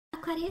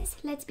Aquarius,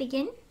 let's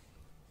begin.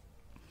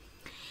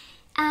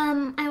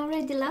 I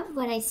already love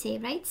what I say,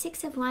 right?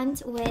 Six of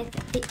Wands with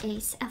the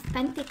Ace of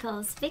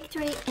Pentacles,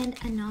 victory and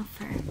an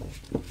offer.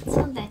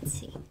 So let's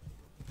see.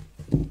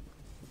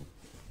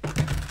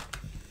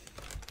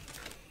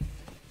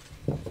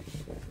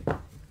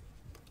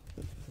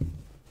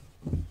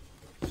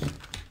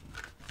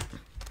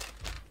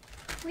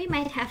 We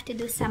might have to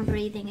do some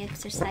breathing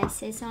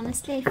exercises.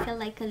 Honestly, I feel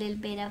like a little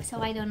bit of, so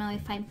I don't know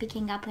if I'm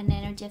picking up an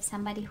energy of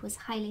somebody who's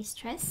highly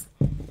stressed.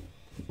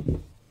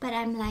 But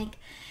I'm like,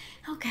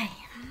 okay,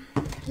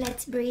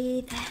 let's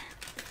breathe,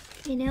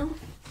 you know,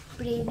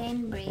 breathe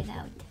in, breathe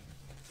out.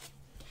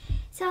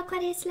 So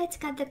Aquarius, let's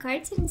cut the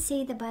cards and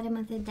see the bottom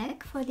of the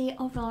deck for the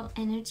overall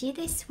energy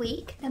this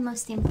week, the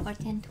most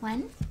important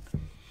one.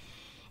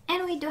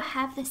 And we do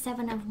have the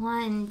Seven of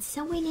Wands,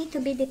 so we need to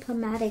be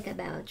diplomatic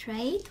about,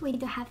 right? We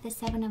do have the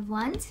Seven of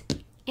Wands.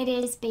 It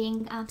is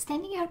being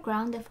standing your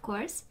ground, of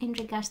course, in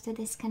regards to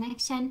this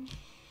connection,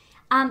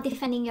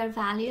 defending your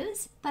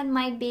values, but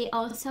might be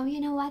also, you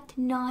know what,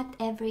 not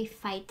every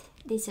fight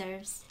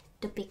deserves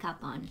to pick up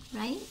on,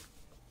 right?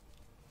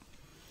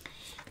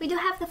 We do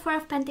have the Four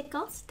of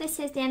Pentacles. This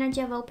is the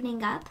energy of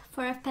opening up.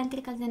 Four of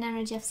Pentacles, an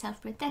energy of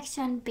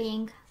self-protection,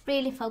 being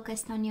really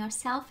focused on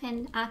yourself,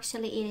 and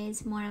actually it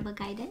is more of a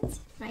guidance,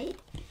 right?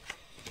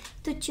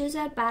 To choose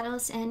our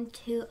battles and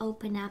to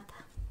open up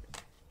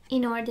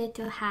in order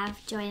to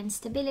have joy and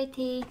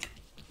stability,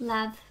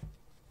 love,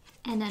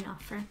 and an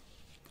offer.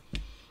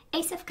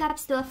 Ace of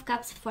Cups, Two of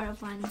Cups, Four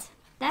of Wands.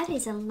 That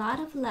is a lot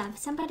of love.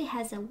 Somebody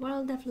has a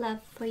world of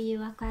love for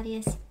you,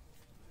 Aquarius.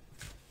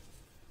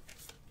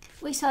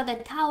 We saw the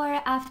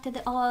Tower after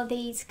all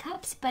these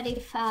cups, but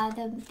if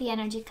the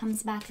energy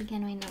comes back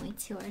again, we know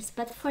it's yours.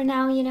 But for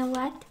now, you know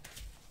what?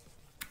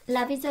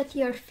 Love is at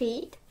your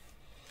feet,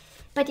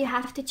 but you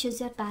have to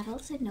choose your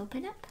battles and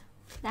open up.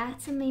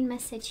 That's the main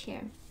message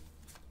here.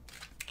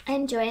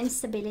 And joy and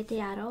stability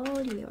are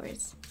all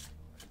yours.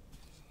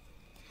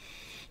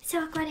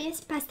 So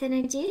Aquarius, past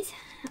energies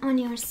on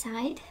your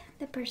side,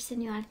 the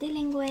person you are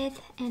dealing with,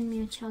 and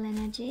mutual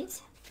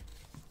energies.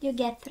 You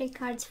get 3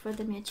 cards for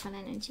the mutual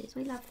energies.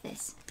 We love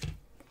this.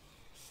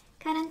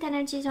 Current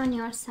energies on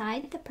your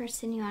side, the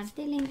person you are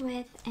dealing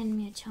with, and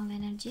mutual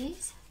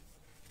energies.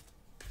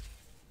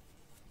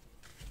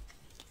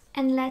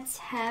 And let's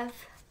have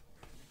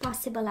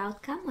possible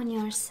outcome on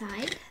your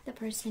side, the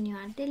person you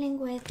are dealing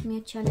with,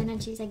 mutual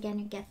energies. Again,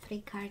 you get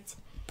 3 cards.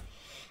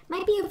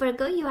 Might be a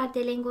Virgo you are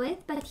dealing with,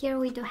 but here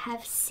we do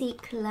have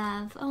seek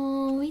love.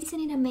 Oh, isn't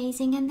it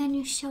amazing? And then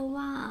you show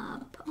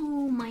up.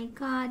 Oh my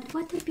God,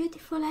 what a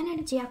beautiful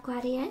energy,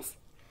 Aquarius.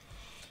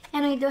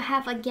 And we do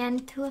have again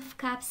Two of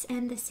Cups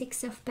and the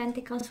Six of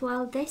Pentacles.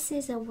 Well, this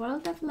is a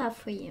world of love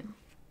for you.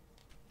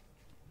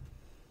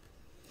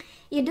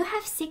 You do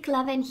have seek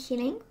love and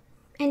healing,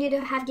 and you do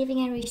have giving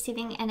and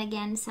receiving, and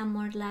again some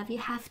more love. You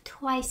have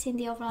twice in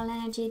the overall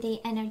energy the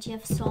energy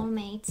of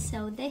soulmates.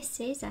 So this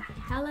is a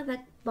hell of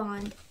a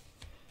bond.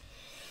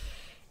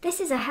 This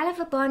is a hell of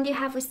a bond you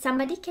have with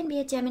somebody. Can be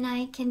a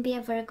Gemini, can be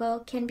a Virgo,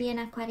 can be an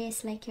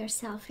Aquarius like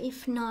yourself.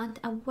 If not,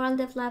 a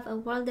world of love, a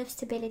world of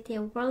stability,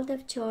 a world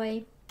of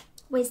joy,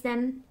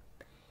 wisdom,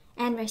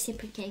 and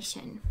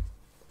reciprocation.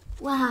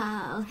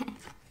 Wow.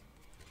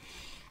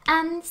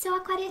 So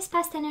Aquarius,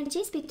 past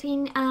energies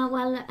between,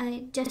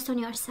 just on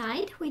your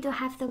side, we do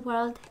have the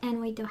World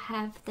and we do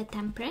have the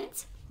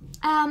Temperance.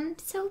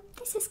 So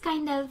this is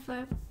kind of,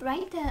 a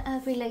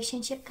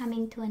relationship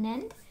coming to an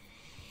end.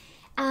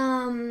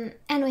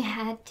 And we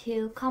had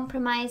to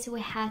compromise,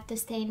 we had to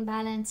stay in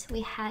balance,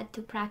 we had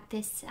to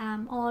practice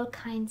all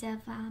kinds of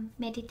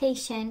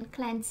meditation,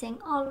 cleansing,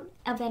 all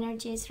of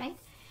energies, right?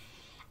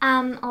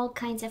 All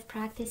kinds of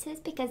practices,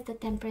 because the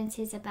Temperance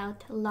is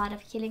about a lot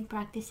of healing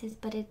practices,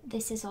 but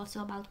this is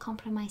also about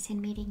compromise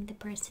and meeting the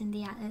person,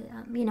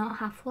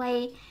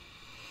 halfway.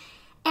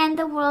 And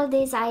the World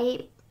is,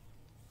 I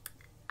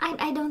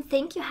don't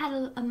think you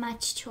had a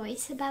much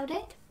choice about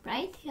it,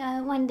 right?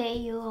 One day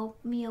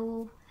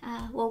you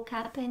woke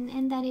up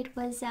and then it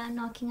was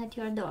knocking at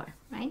your door,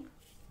 right?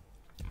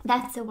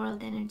 That's the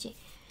World energy.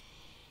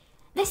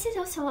 This is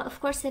also, of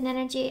course, an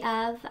energy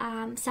of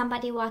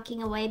somebody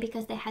walking away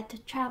because they had to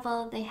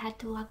travel, they had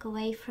to walk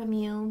away from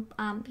you,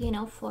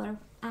 for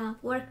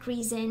work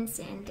reasons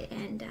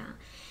and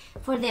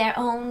for their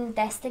own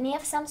destiny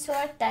of some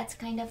sort. That's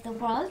kind of the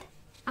World.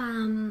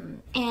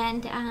 And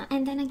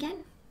then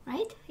again,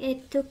 right?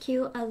 It took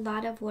you a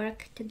lot of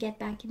work to get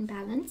back in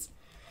balance.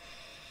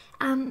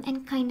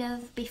 And kind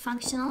of be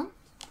functional.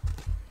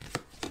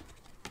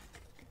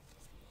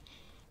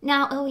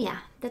 Now, oh yeah,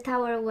 the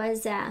Tower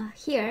was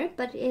here,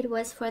 but it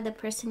was for the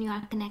person you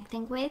are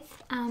connecting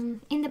with.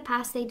 In the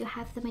past, they do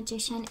have the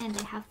Magician and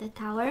they have the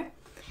Tower.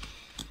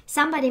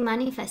 Somebody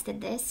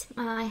manifested this.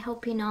 I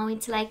hope you know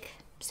it's like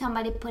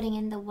somebody putting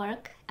in the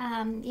work,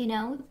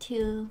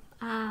 to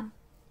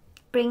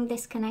bring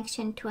this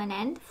connection to an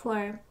end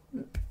for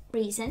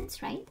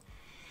reasons, right?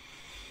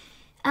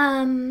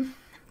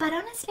 But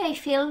honestly, I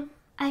feel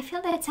I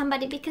feel that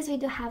somebody, because we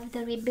do have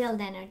the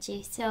rebuild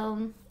energy,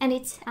 so, and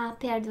it's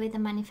paired with the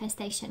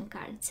manifestation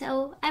card.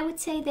 So I would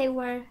say they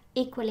were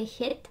equally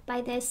hit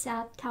by this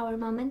Tower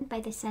moment,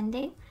 by this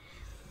ending.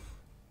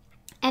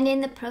 And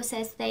in the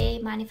process, they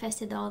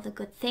manifested all the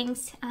good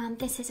things.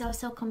 This is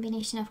also a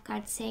combination of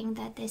cards saying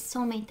that this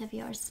soulmate of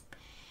yours,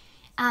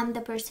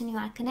 the person you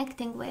are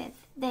connecting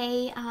with,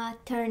 they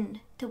turn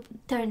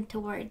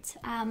towards,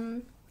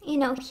 you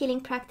know,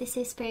 healing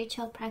practices,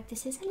 spiritual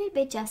practices, a little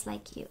bit just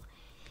like you.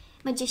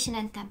 Magician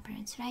and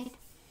Temperance, right?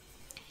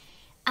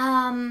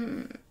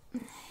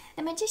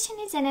 The Magician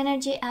is an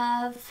energy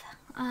of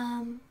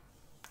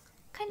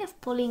kind of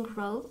pulling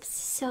ropes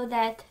so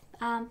that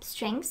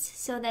strings,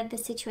 so that the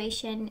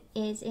situation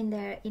is in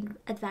their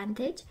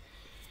advantage,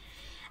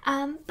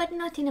 but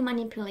not in a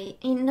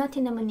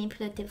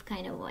manipulative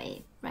kind of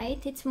way,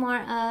 right? It's more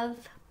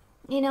of,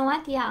 you know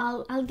what?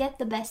 Yeah, I'll get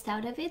the best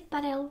out of it,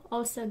 but I'll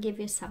also give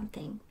you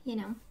something, you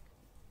know.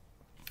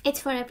 It's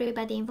for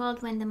everybody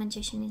involved when the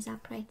Magician is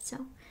upright.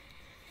 So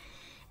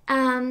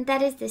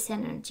that is this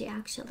energy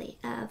actually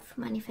of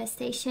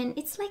manifestation.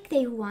 It's like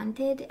they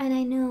wanted, and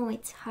I know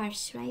it's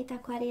harsh, right,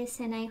 Aquarius,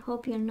 and I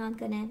hope you're not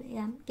gonna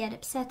get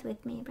upset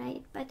with me,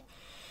 right? But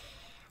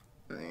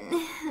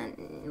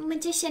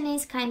Magician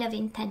is kind of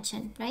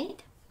intention,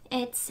 right?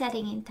 It's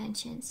setting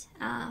intentions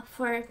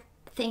for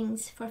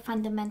things, for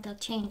fundamental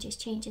changes,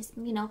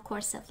 you know,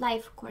 course of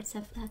life, course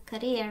of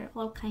career,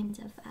 all kinds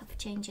of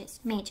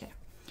changes, major.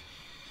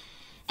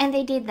 And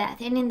they did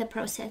that, and in the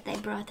process they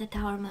brought a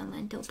Tower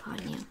moment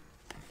upon you.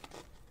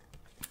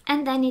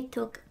 And then it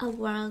took a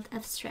world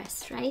of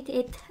stress, right?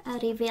 It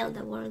revealed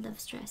a world of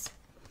stress.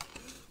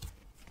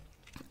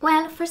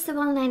 Well, first of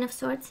all, Nine of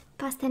Swords,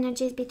 past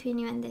energies between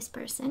you and this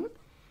person.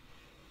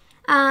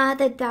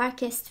 The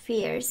darkest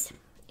fears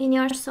in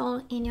your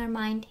soul, in your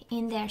mind,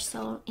 in their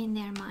soul, in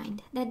their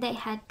mind, that they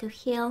had to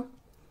heal.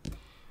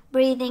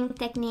 Breathing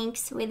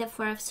techniques with the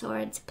Four of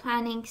Swords,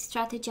 planning,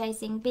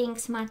 strategizing, being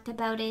smart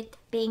about it,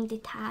 being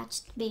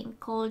detached, being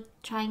cold,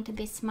 trying to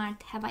be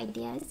smart, have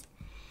ideas.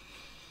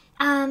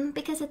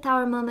 Because the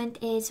Tower moment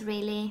is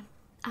really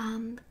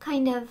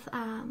kind of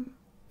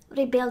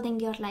rebuilding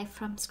your life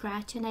from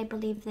scratch, and I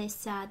believe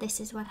this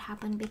is what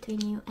happened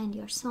between you and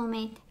your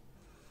soulmate.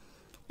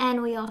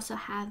 And we also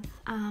have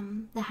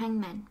the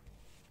Hangman.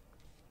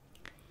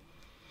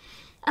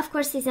 Of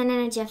course, it's an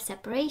energy of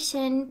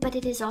separation, but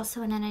it is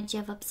also an energy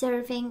of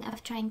observing,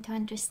 of trying to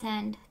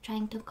understand,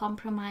 trying to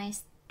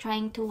compromise,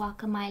 trying to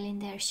walk a mile in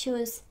their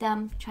shoes,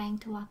 them trying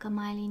to walk a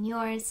mile in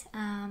yours.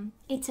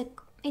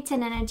 It's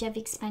an energy of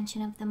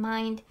expansion of the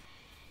mind.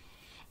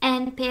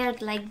 And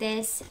paired like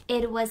this,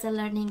 it was a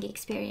learning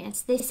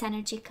experience. This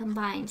energy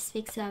combined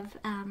speaks of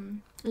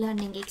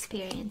learning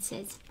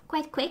experiences.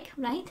 Quite quick,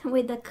 right?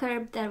 With the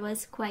curve that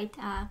was quite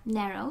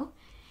narrow.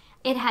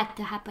 It had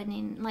to happen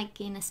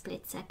in a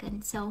split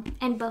second. So,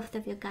 and both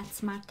of you got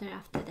smarter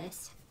after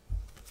this.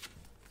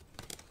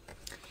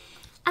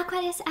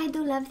 Aquarius, I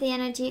do love the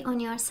energy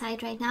on your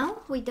side right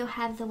now. We do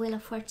have the Wheel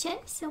of Fortune,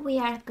 so we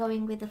are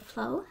going with the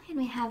flow. And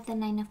we have the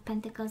Nine of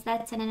Pentacles.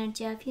 That's an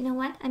energy of, you know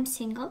what, I'm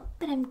single,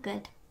 but I'm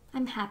good.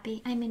 I'm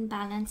happy. I'm in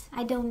balance.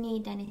 I don't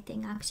need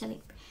anything,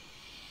 actually.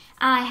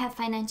 I have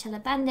financial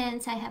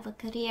abundance. I have a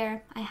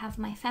career. I have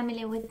my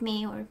family with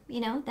me, or,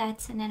 you know,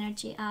 that's an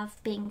energy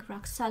of being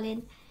rock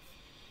solid.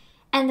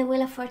 And the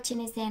Wheel of Fortune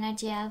is the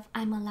energy of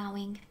I'm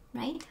allowing,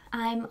 right?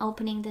 I'm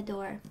opening the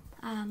door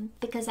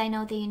because I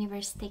know the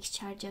universe takes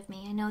charge of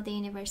me. I know the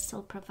universe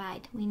will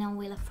provide. We know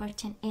Wheel of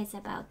Fortune is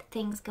about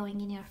things going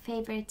in your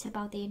favor. It's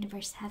about the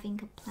universe having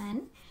a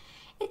plan.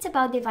 It's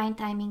about divine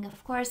timing,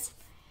 of course.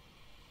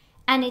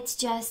 And it's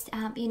just,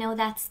 you know,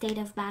 that state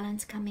of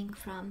balance coming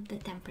from the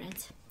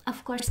Temperance.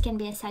 Of course, can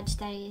be a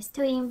Sagittarius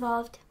too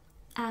involved.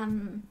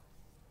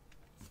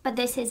 But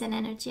this is an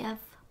energy of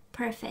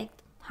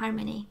perfect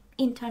harmony,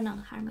 internal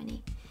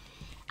harmony,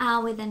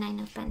 with the Nine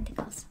of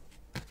Pentacles.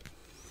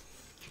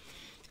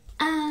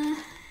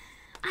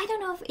 I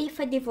don't know if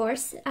a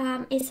divorce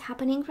is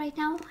happening right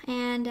now,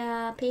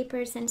 and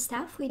papers and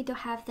stuff. We do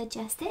have the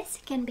Justice,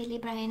 can be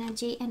Libra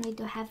energy, and we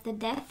do have the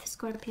Death,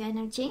 Scorpio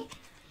energy.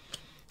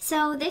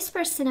 So this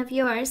person of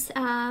yours,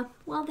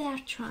 well, they are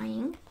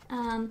trying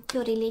to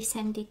release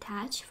and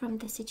detach from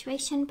the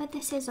situation, but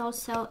this is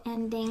also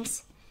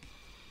endings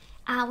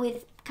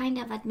with kind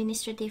of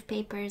administrative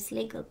papers,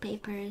 legal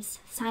papers,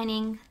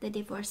 signing the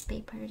divorce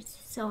papers,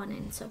 so on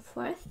and so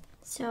forth.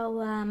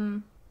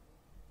 So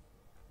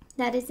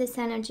that is this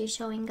energy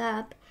showing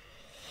up.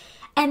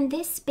 And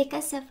this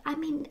because of, I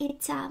mean,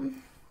 it's,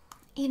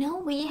 you know,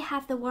 we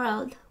have the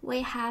World,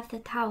 we have the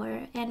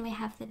Tower, and we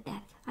have the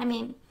Death. I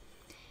mean,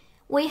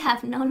 we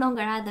have no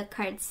longer other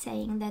cards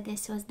saying that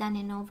this was done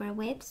and over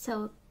with.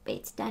 So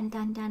it's done,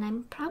 done, done.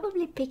 I'm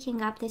probably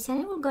picking up this,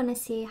 and we're going to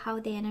see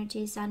how the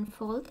energies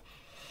unfold.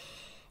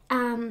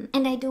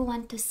 And I do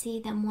want to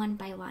see them one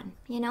by one.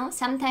 You know,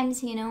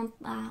 sometimes, you know,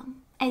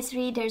 as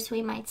readers,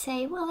 we might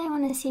say, well, I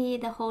want to see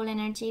the whole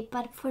energy.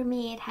 But for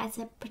me, it has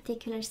a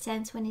particular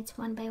sense when it's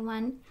one by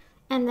one.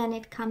 And then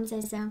it comes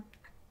as a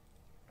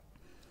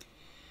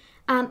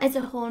as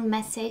a whole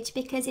message,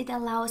 because it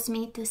allows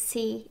me to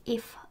see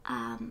if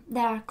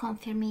there are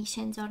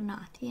confirmations or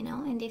not, you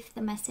know, and if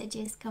the message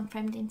is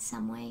confirmed in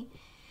some way,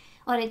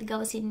 or it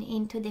goes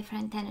into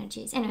different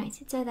energies.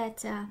 Anyways, so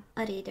that's a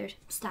reader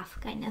stuff,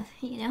 kind of,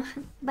 you know,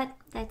 but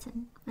that's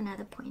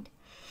another point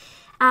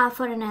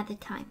for another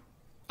time.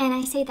 And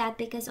I say that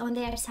because on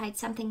their side,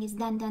 something is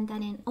done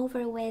and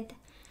over with,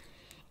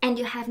 and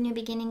you have new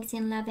beginnings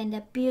in love and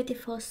a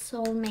beautiful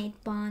soulmate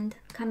bond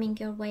coming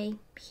your way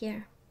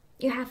here.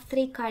 You have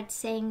 3 cards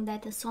saying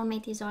that the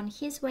soulmate is on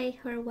his way,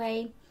 her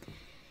way,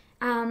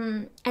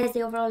 as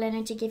the overall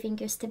energy giving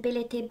you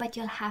stability, but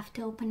you'll have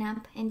to open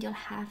up and you'll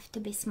have to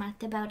be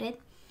smart about it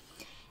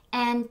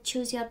and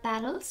choose your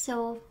battles.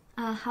 So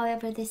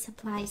however this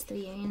applies to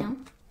you, you know,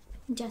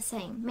 just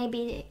saying,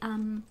 maybe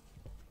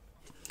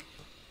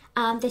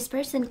this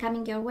person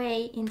coming your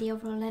way in the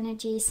overall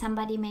energy is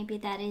somebody maybe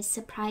that is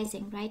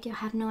surprising, right? You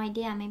have no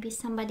idea. Maybe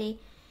somebody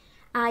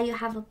you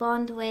have a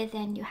bond with,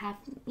 and you have,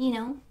 you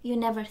know, you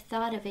never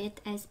thought of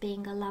it as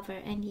being a lover,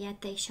 and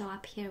yet they show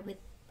up here with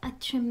a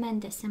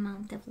tremendous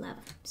amount of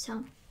love.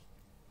 So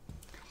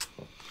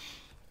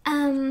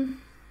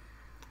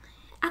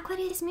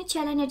Aquarius,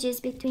 mutual energies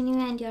between you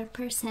and your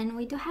person.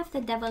 We do have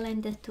the Devil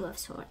and the Two of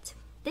Swords.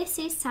 This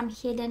is some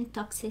hidden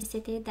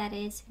toxicity that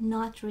is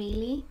not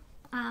really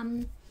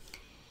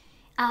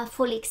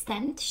full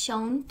extent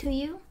shown to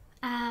you,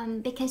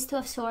 because Two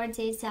of Swords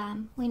is,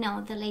 we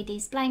know the lady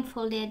is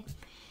blindfolded,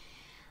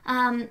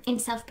 in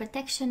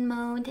self-protection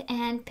mode,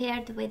 and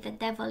paired with the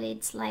Devil,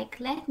 it's like,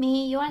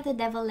 you are the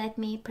devil, let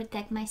me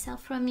protect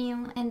myself from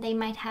you. And they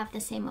might have the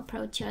same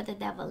approach: you're the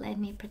devil, let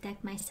me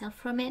protect myself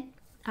from it,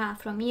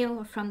 from you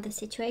or from the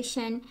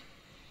situation.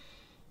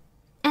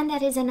 And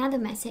that is another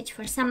message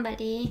for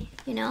somebody,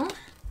 you know,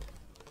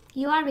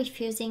 you are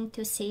refusing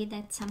to see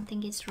that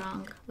something is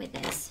wrong with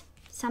this.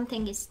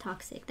 Something is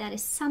toxic. That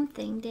is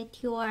something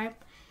that you are,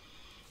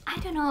 I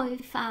don't know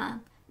if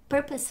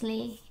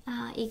purposely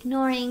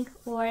ignoring,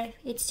 or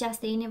it's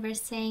just the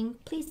universe saying,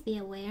 please be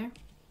aware,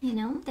 you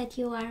know, that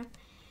you are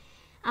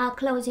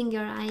closing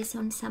your eyes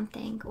on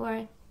something,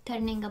 or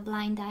turning a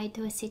blind eye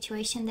to a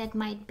situation that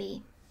might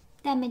be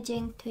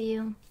damaging to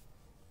you,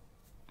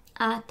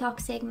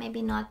 toxic,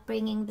 maybe not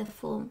bringing the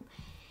full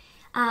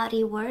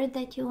reward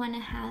that you want to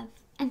have,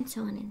 and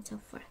so on and so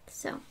forth.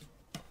 So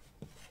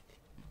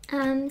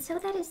so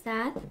that is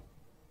that.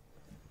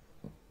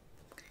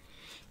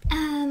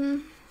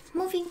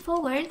 Moving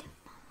forward,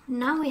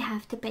 now we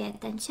have to pay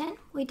attention.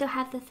 We do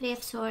have the Three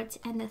of Swords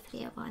and the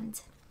Three of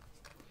Wands.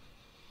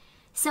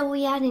 So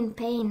we are in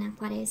pain,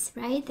 Aquarius,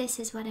 right? This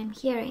is what I'm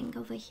hearing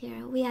over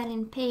here. We are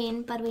in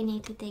pain, but we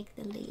need to take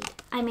the lead.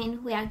 I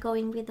mean, we are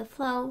going with the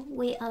flow.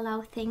 We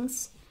allow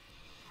things.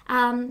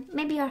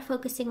 Maybe you are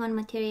focusing on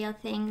material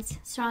things,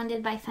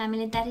 surrounded by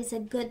family. That is a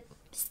good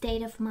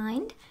state of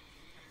mind.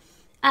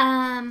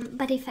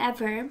 But if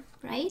ever,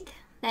 right,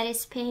 that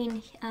is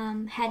pain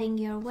heading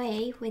your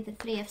way with the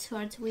Three of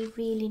Swords, we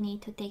really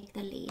need to take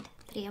the lead.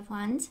 Three of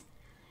Wands.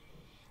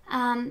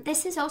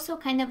 This is also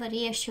kind of a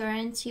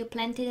reassurance. You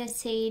planted a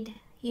seed,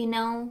 you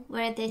know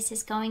where this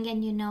is going,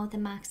 and you know the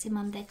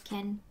maximum that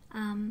can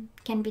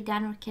be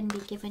done or can be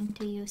given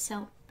to you.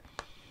 So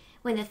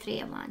with the Three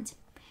of Wands,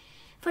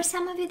 for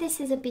some of you this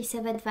is a piece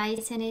of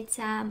advice, and it's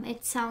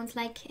it sounds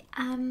like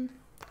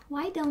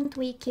why don't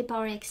we keep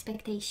our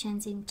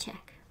expectations in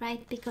check,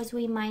 right? Because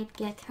we might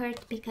get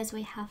hurt because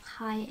we have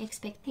high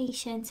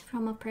expectations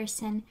from a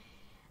person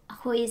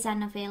who is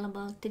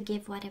unavailable to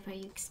give whatever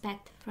you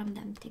expect from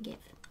them to give.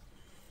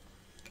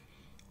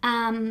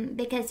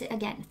 Because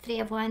again, Three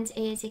of Wands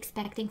is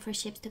expecting for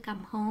ships to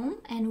come home,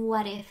 and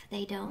what if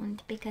they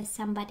don't, because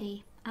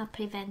somebody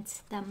prevents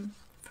them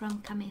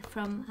from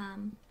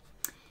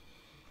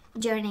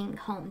journeying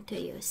home to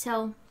you.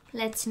 So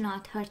let's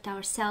not hurt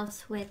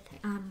ourselves with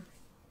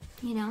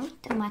you know,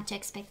 too much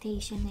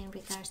expectation in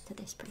regards to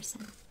this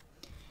person.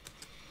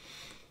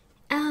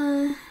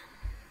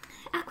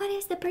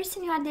 Aquarius, the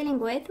person you are dealing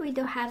with, we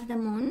do have the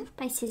Moon,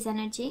 Pisces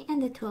energy,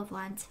 and the Two of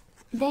Wands.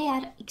 They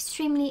are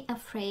extremely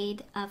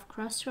afraid of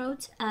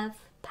crossroads, of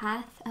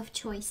path, of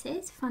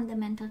choices,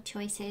 fundamental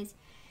choices.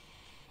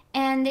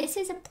 And this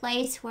is a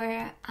place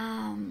where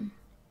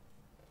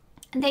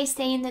they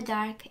stay in the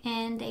dark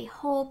and they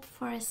hope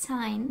for a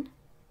sign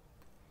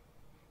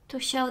to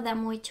show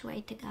them which way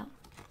to go.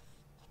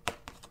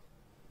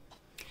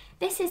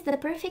 This is the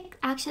perfect,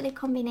 actually,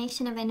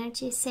 combination of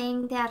energy,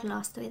 saying they are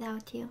lost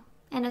without you.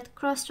 And at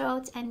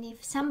crossroads, and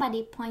if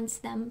somebody points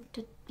them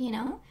to, you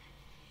know,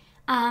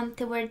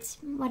 towards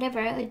whatever,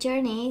 a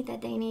journey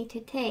that they need to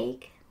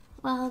take,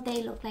 well,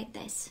 they look like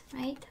this,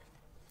 right?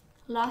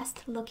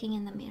 Lost, looking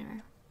in the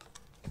mirror.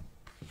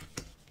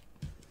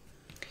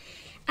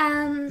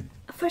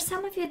 For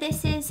some of you,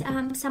 this is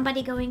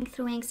somebody going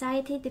through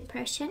anxiety,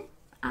 depression,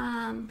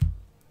 in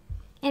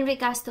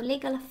regards to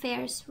legal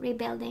affairs,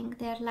 rebuilding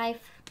their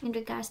life, in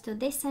regards to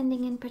this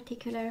ending in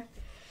particular,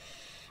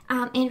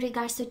 in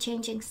regards to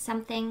changing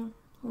something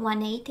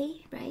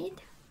 180, right?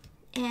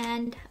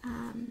 And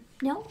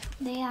no,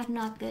 they are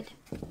not good,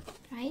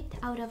 right?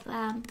 Out of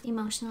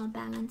emotional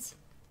balance.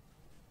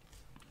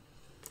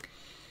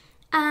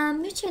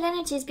 Mutual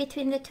energies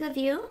between the two of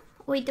you.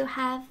 We do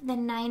have the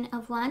Nine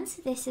of Wands.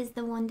 This is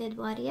the wounded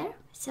warrior.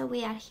 So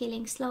we are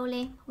healing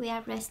slowly. We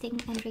are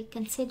resting and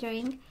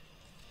reconsidering.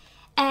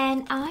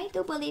 And I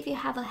do believe you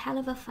have a hell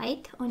of a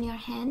fight on your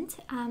hand,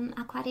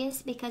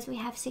 Aquarius, because we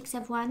have Six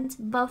of Wands.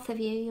 Both of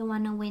you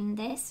want to win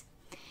this.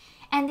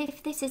 And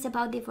if this is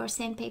about divorce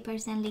and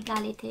papers and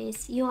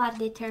legalities, you are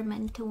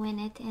determined to win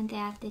it, and they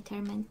are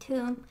determined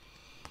too.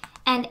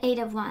 And Eight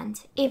of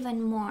Wands,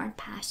 even more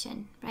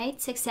passion,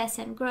 right? Success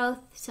and growth.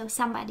 So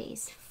somebody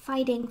is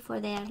fighting for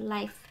their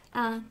life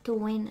to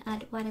win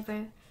at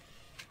whatever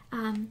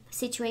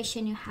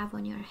situation you have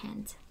on your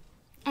hands.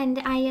 And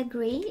I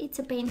agree, it's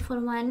a painful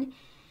one,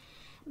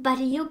 but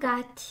you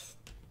got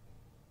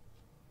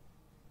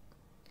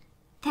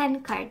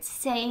 10 cards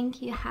saying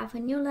you have a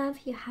new love,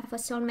 you have a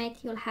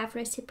soulmate, you'll have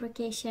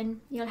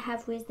reciprocation, you'll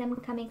have wisdom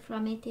coming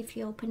from it if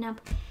you open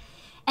up.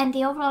 And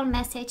the overall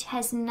message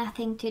has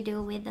nothing to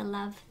do with the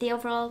love. The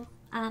overall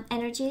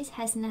energies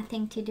has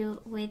nothing to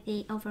do with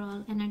the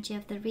overall energy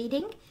of the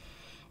reading.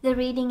 The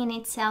reading in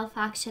itself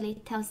actually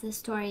tells the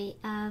story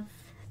of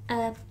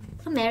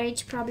a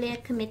marriage, probably a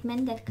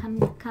commitment that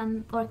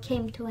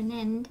came to an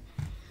end,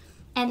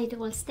 and it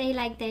will stay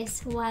like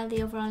this while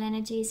the overall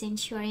energy is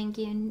ensuring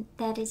you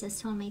that is a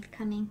soulmate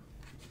coming.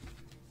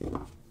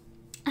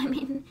 I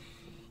mean,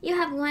 you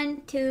have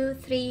 1, 2,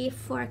 3,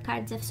 4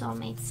 cards of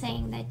soulmates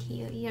saying that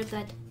you're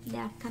good, they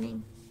are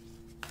coming.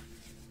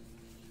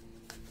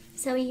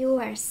 So you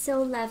are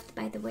so loved,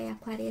 by the way,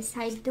 Aquarius.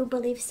 I do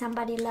believe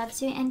somebody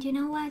loves you, and you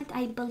know what?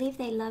 I believe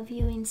they love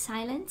you in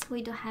silence.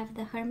 We do have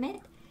the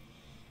Hermit.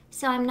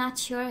 So I'm not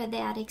sure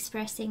they are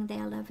expressing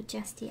their love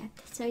just yet.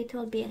 So it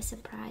will be a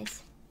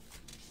surprise.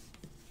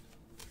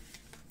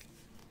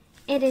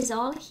 It is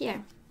all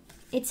here.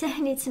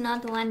 It's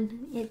not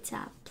one, it's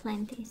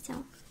plenty.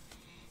 So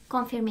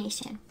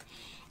confirmation.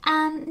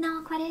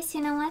 Now Aquarius,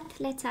 you know what?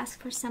 Let's ask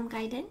for some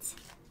guidance.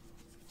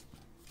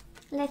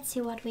 Let's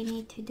see what we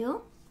need to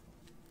do.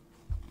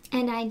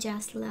 And I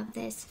just love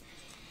this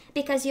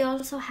because you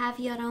also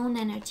have your own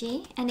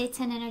energy, and it's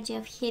an energy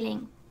of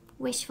healing,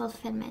 wish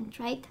fulfillment,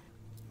 right?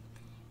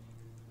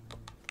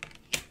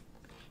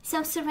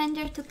 So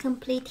surrender to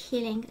complete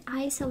healing.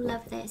 I so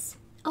love this.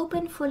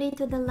 Open fully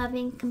to the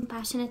loving,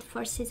 compassionate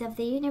forces of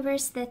the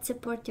universe that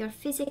support your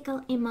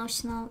physical,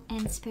 emotional,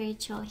 and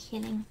spiritual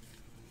healing.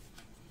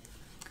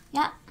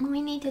 Yeah,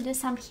 we need to do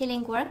some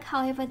healing work.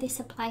 However, this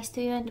applies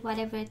to you and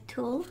whatever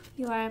tool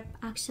you are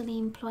actually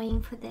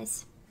employing for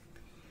this.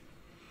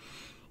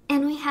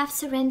 And we have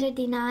surrender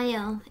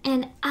denial,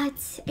 and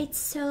it's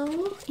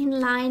so in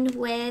line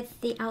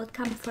with the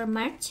outcome for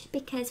March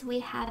because we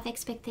have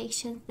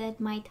expectations that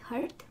might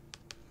hurt.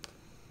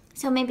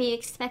 So maybe you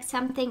expect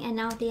something, and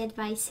now the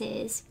advice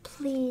is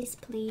please,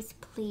 please,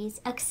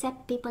 please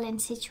accept people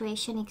and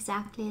situation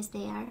exactly as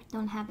they are.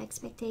 Don't have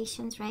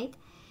expectations, right?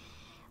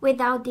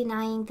 Without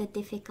denying the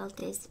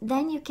difficulties.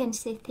 Then you can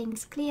see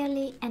things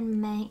clearly and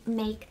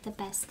make the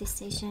best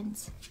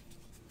decisions.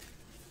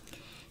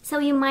 So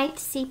you might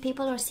see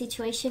people or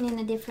situations in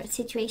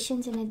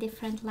a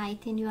different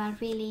light, and you are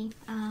really,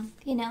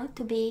 you know,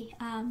 to be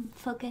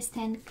focused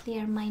and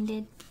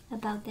clear-minded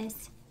about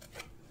this.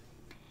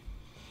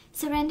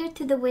 Surrender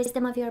to the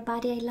wisdom of your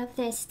body. I love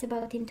this. It's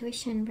about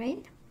intuition,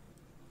 right?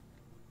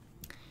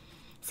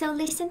 So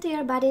listen to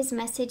your body's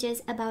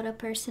messages about a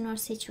person or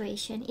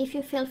situation. If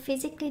you feel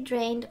physically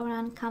drained or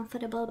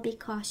uncomfortable, be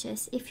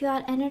cautious. If you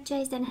are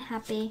energized and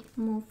happy,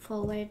 move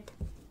forward.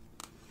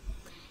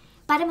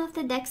 Bottom of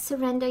the deck,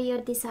 surrender your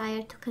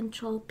desire to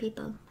control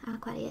people,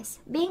 Aquarius.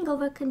 Being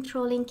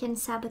over-controlling can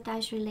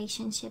sabotage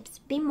relationships.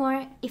 To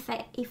more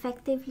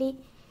effectively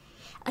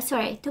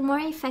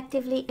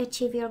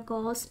achieve your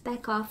goals,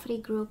 back off,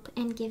 regroup,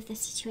 and give the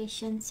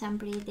situation some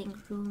breathing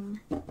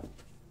room.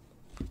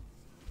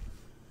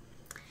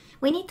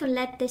 We need to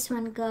let this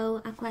one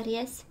go,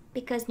 Aquarius,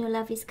 because new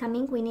love is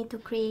coming. We need to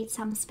create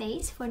some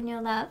space for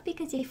new love,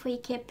 because if we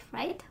keep,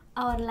 right,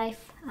 our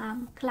life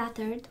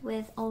cluttered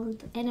with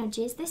old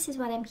energies, this is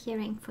what I'm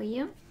hearing for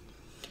you.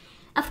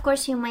 Of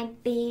course, you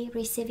might be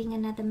receiving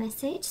another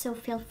message, so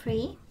feel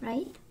free,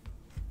 right?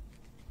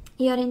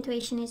 Your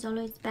intuition is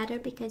always better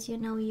because you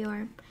know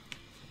your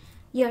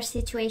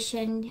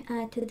situation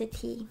to the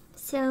T.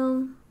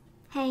 So,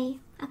 hey,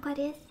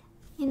 Aquarius,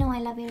 you know I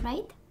love you,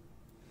 right?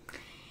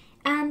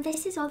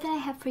 This is all that I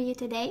have for you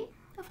today.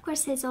 Of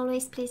course, as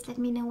always, please let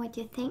me know what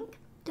you think.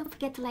 Don't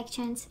forget to like,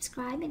 share, and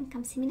subscribe, and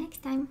come see me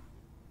next time.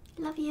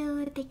 Love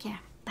you. Take care.